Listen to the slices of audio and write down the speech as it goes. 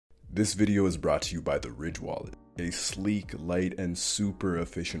This video is brought to you by the Ridge Wallet, a sleek, light, and super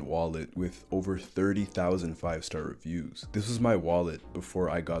efficient wallet with over 30,000 5-star reviews. This was my wallet before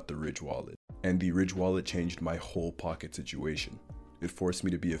I got the Ridge Wallet, and the Ridge Wallet changed my whole pocket situation. It forced me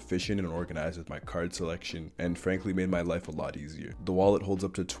to be efficient and organized with my card selection, and frankly made my life a lot easier. The wallet holds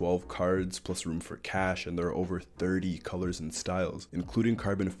up to 12 cards plus room for cash, and there are over 30 colors and styles, including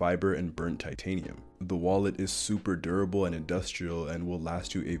carbon fiber and burnt titanium. The wallet is super durable and industrial and will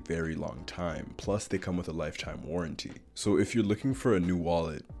last you a very long time, plus they come with a lifetime warranty. So if you're looking for a new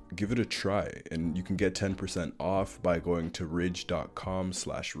wallet, give it a try, and you can get 10% off by going to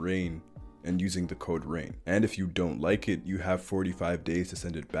ridge.com/rain and using the code RAIN. And if you don't like it, you have 45 days to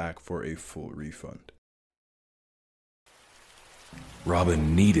send it back for a full refund.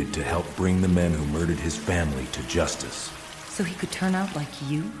 Robin needed to help bring the men who murdered his family to justice. So he could turn out like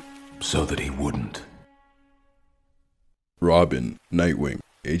you? So that he wouldn't. Robin, Nightwing,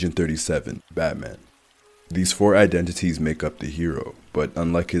 Agent 37, Batman. These four identities make up the hero, but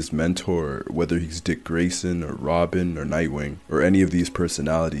unlike his mentor, whether he's Dick Grayson or Robin or Nightwing or any of these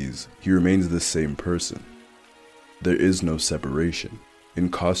personalities, he remains the same person. There is no separation.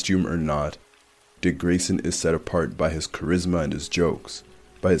 In costume or not, Dick Grayson is set apart by his charisma and his jokes,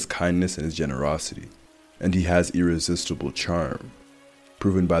 by his kindness and his generosity, and he has irresistible charm,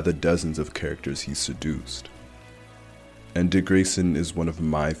 proven by the dozens of characters he's seduced. And Dick Grayson is one of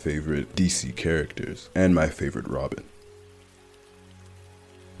my favorite DC characters, and my favorite Robin.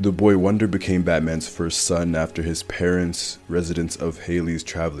 The boy Wonder became Batman's first son after his parents, residents of Haley's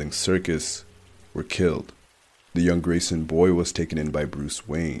traveling circus, were killed. The young Grayson boy was taken in by Bruce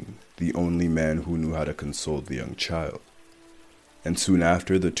Wayne, the only man who knew how to console the young child. And soon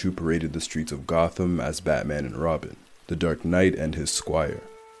after, the two paraded the streets of Gotham as Batman and Robin, the Dark Knight and his squire.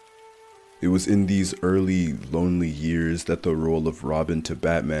 It was in these early, lonely years that the role of Robin to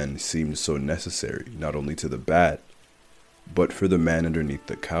Batman seemed so necessary, not only to the Bat, but for the man underneath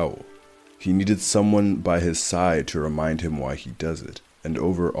the cowl. He needed someone by his side to remind him why he does it, and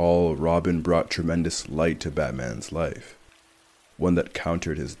overall, Robin brought tremendous light to Batman's life, one that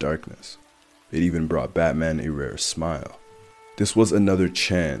countered his darkness. It even brought Batman a rare smile. This was another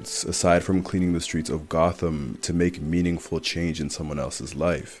chance, aside from cleaning the streets of Gotham, to make meaningful change in someone else's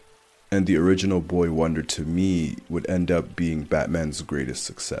life. And the original Boy Wonder, to me, would end up being Batman's greatest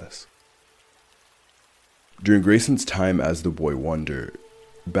success. During Grayson's time as the Boy Wonder,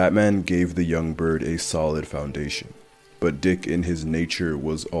 Batman gave the young bird a solid foundation, but Dick in his nature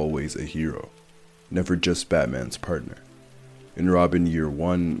was always a hero, never just Batman's partner. In Robin Year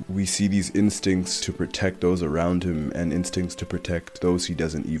One, we see these instincts to protect those around him and instincts to protect those he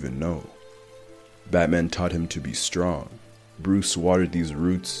doesn't even know. Batman taught him to be strong. Bruce watered these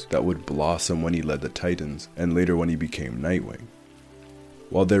roots that would blossom when he led the Titans, and later when he became Nightwing.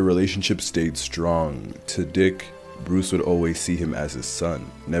 While their relationship stayed strong, to Dick, Bruce would always see him as his son,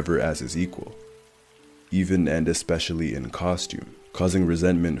 never as his equal, even and especially in costume, causing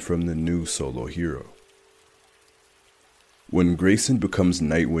resentment from the new solo hero. When Grayson becomes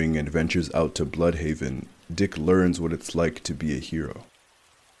Nightwing and ventures out to Blüdhaven, Dick learns what it's like to be a hero.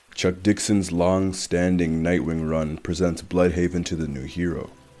 Chuck Dixon's long-standing Nightwing run presents Blüdhaven to the new hero,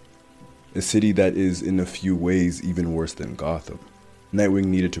 a city that is in a few ways even worse than Gotham. Nightwing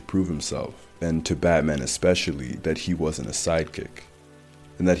needed to prove himself, and to Batman especially, that he wasn't a sidekick,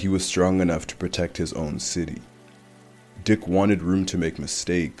 and that he was strong enough to protect his own city. Dick wanted room to make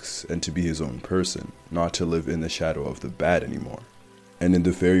mistakes and to be his own person, not to live in the shadow of the Bat anymore. And in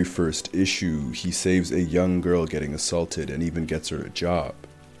the very first issue, he saves a young girl getting assaulted and even gets her a job,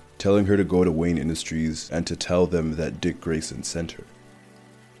 telling her to go to Wayne Industries and to tell them that Dick Grayson sent her.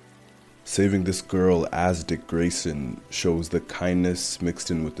 Saving this girl as Dick Grayson shows the kindness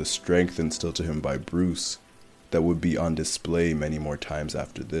mixed in with the strength instilled to him by Bruce that would be on display many more times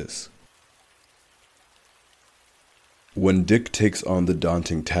after this. When Dick takes on the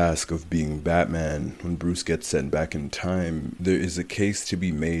daunting task of being Batman, when Bruce gets sent back in time, there is a case to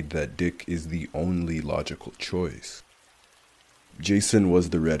be made that Dick is the only logical choice. Jason was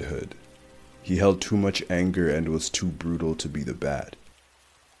the Red Hood. He held too much anger and was too brutal to be the Bat.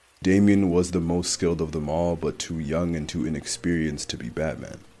 Damian was the most skilled of them all, but too young and too inexperienced to be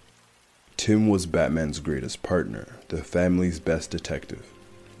Batman. Tim was Batman's greatest partner, the family's best detective.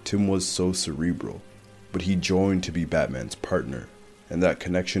 Tim was so cerebral, but he joined to be Batman's partner, and that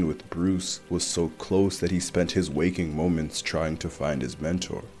connection with Bruce was so close that he spent his waking moments trying to find his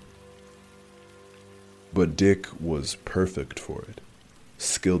mentor. But Dick was perfect for it.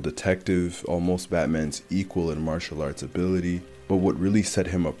 Skilled detective, almost Batman's equal in martial arts ability, but what really set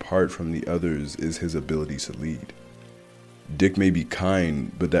him apart from the others is his ability to lead. Dick may be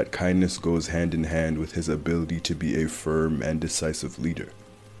kind, but that kindness goes hand in hand with his ability to be a firm and decisive leader.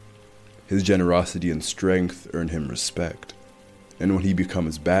 His generosity and strength earn him respect, and when he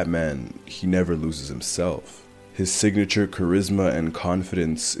becomes Batman, he never loses himself. His signature charisma and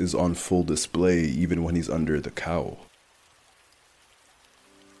confidence is on full display even when he's under the cowl.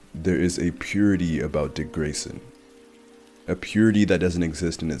 There is a purity about Dick Grayson, a purity that doesn't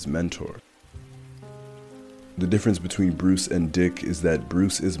exist in his mentor. The difference between Bruce and Dick is that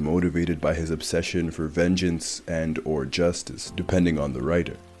Bruce is motivated by his obsession for vengeance and/or justice, depending on the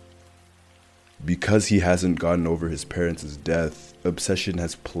writer. Because he hasn't gotten over his parents' death, obsession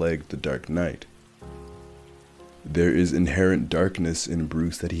has plagued the Dark Knight. There is inherent darkness in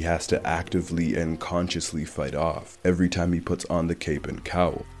Bruce that he has to actively and consciously fight off every time he puts on the cape and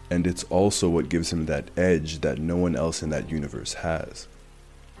cowl, and it's also what gives him that edge that no one else in that universe has.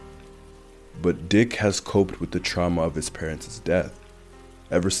 But Dick has coped with the trauma of his parents' death.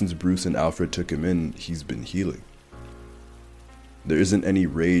 Ever since Bruce and Alfred took him in, he's been healing. There isn't any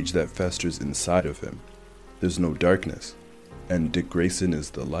rage that festers inside of him. There's no darkness, and Dick Grayson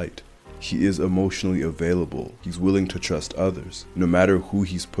is the light. He is emotionally available. He's willing to trust others. No matter who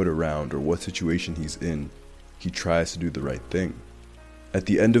he's put around or what situation he's in, he tries to do the right thing. At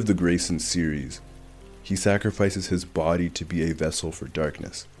the end of the Grayson series, he sacrifices his body to be a vessel for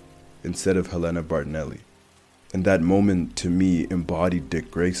darkness, instead of Helena Bartonelli. And that moment, to me, embodied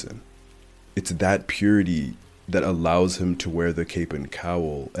Dick Grayson. It's that purity that allows him to wear the cape and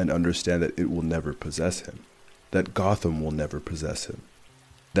cowl and understand that it will never possess him, that Gotham will never possess him.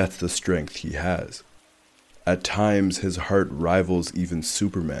 That's the strength he has. At times, his heart rivals even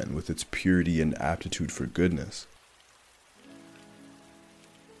Superman with its purity and aptitude for goodness.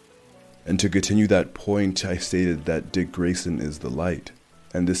 And to continue that point, I stated that Dick Grayson is the light,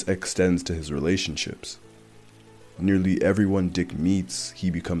 and this extends to his relationships. Nearly everyone Dick meets, he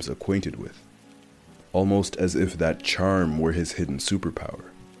becomes acquainted with, almost as if that charm were his hidden superpower.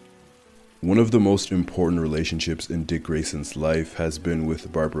 One of the most important relationships in Dick Grayson's life has been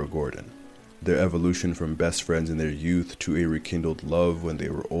with Barbara Gordon. Their evolution from best friends in their youth to a rekindled love when they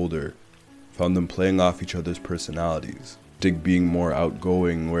were older found them playing off each other's personalities, Dick being more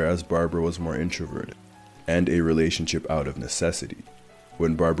outgoing whereas Barbara was more introverted, and a relationship out of necessity,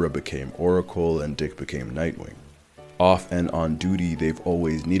 when Barbara became Oracle and Dick became Nightwing. Off and on duty, they've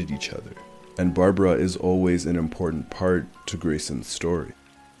always needed each other, and Barbara is always an important part to Grayson's story.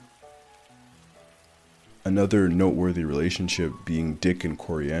 Another noteworthy relationship being Dick and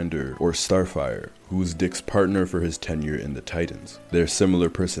Koriand'r, or Starfire, who was Dick's partner for his tenure in the Titans. Their similar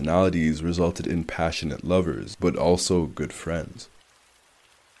personalities resulted in passionate lovers, but also good friends.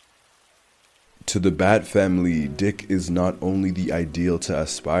 To the Bat family, Dick is not only the ideal to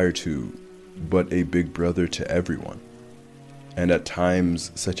aspire to, but a big brother to everyone. And at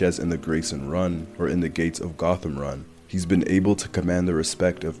times, such as in the Grayson run or in the Gates of Gotham run, he's been able to command the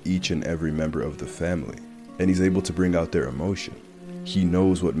respect of each and every member of the family, and he's able to bring out their emotion. He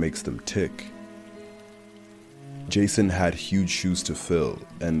knows what makes them tick. Jason had huge shoes to fill,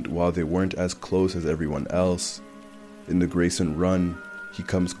 and while they weren't as close as everyone else, in the Grayson run, he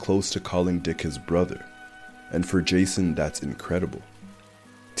comes close to calling Dick his brother, and for Jason, that's incredible.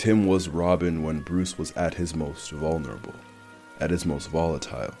 Tim was Robin when Bruce was at his most vulnerable, at his most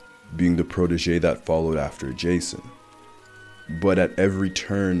volatile, being the protege that followed after Jason. But at every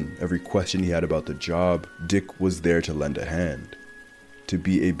turn, every question he had about the job, Dick was there to lend a hand, to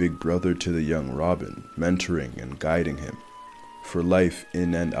be a big brother to the young Robin, mentoring and guiding him, for life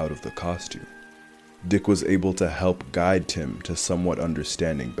in and out of the costume. Dick was able to help guide Tim to somewhat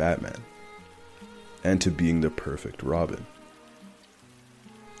understanding Batman, and to being the perfect Robin.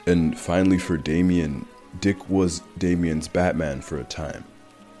 And finally for Damian, Dick was Damian's Batman for a time,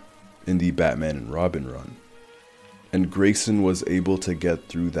 in the Batman and Robin run. And Grayson was able to get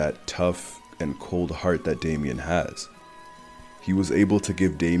through that tough and cold heart that Damian has. He was able to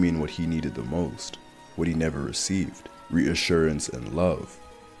give Damian what he needed the most, what he never received, reassurance and love.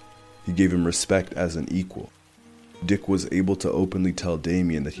 He gave him respect as an equal. Dick was able to openly tell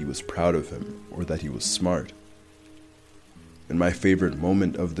Damian that he was proud of him, or that he was smart. And my favorite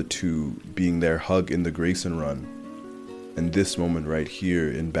moment of the two being their hug in the Grayson run, and this moment right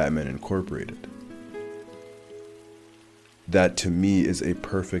here in Batman Incorporated. That to me is a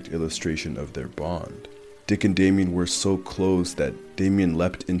perfect illustration of their bond. Dick and Damian were so close that Damian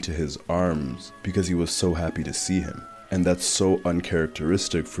leapt into his arms because he was so happy to see him, and that's so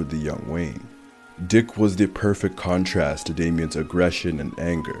uncharacteristic for the young Wayne. Dick was the perfect contrast to Damian's aggression and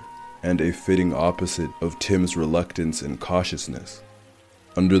anger, and a fitting opposite of Tim's reluctance and cautiousness.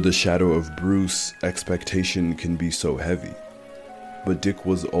 Under the shadow of Bruce, expectation can be so heavy. But Dick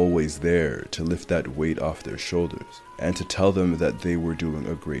was always there to lift that weight off their shoulders and to tell them that they were doing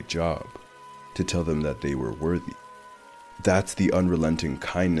a great job, to tell them that they were worthy. That's the unrelenting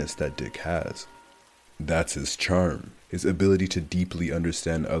kindness that Dick has. That's his charm, his ability to deeply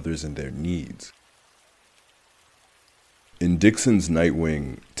understand others and their needs. In Dixon's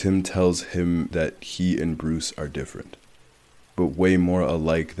Nightwing, Tim tells him that he and Bruce are different, but way more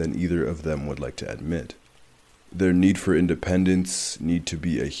alike than either of them would like to admit. Their need for independence, need to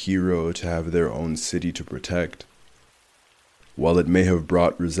be a hero, to have their own city to protect. While it may have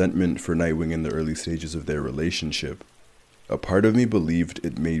brought resentment for Nightwing in the early stages of their relationship, a part of me believed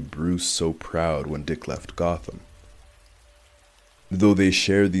it made Bruce so proud when Dick left Gotham. Though they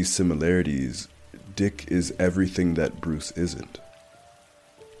share these similarities, Dick is everything that Bruce isn't.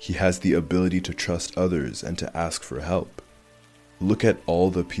 He has the ability to trust others and to ask for help. Look at all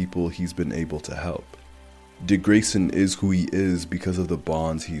the people he's been able to help. Dick Grayson is who he is because of the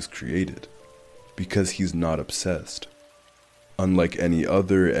bonds he's created, because he's not obsessed. Unlike any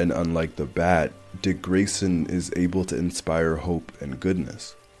other and unlike the Bat, Dick Grayson is able to inspire hope and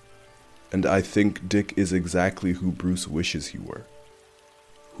goodness. And I think Dick is exactly who Bruce wishes he were,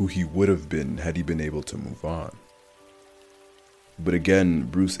 who he would have been had he been able to move on. But again,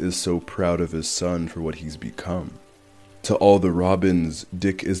 Bruce is so proud of his son for what he's become. To all the Robins,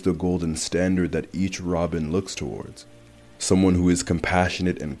 Dick is the golden standard that each Robin looks towards. Someone who is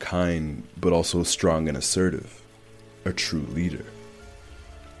compassionate and kind, but also strong and assertive. A true leader.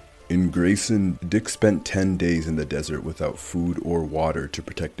 In Grayson, Dick spent 10 days in the desert without food or water to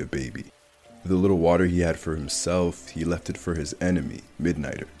protect a baby. The little water he had for himself, he left it for his enemy,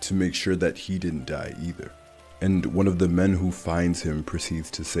 Midnighter, to make sure that he didn't die either. And one of the men who finds him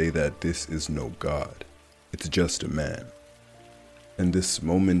proceeds to say that this is no god. It's just a man. And this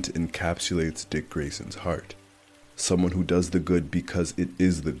moment encapsulates Dick Grayson's heart. Someone who does the good because it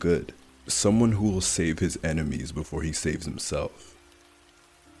is the good. Someone who will save his enemies before he saves himself.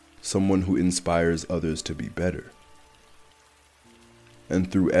 Someone who inspires others to be better.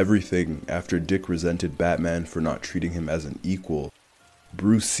 And through everything, after Dick resented Batman for not treating him as an equal,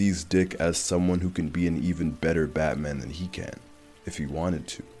 Bruce sees Dick as someone who can be an even better Batman than he can, if he wanted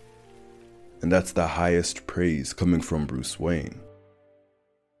to. And that's the highest praise coming from Bruce Wayne.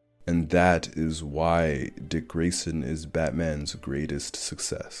 And that is why Dick Grayson is Batman's greatest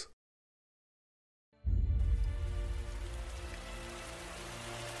success.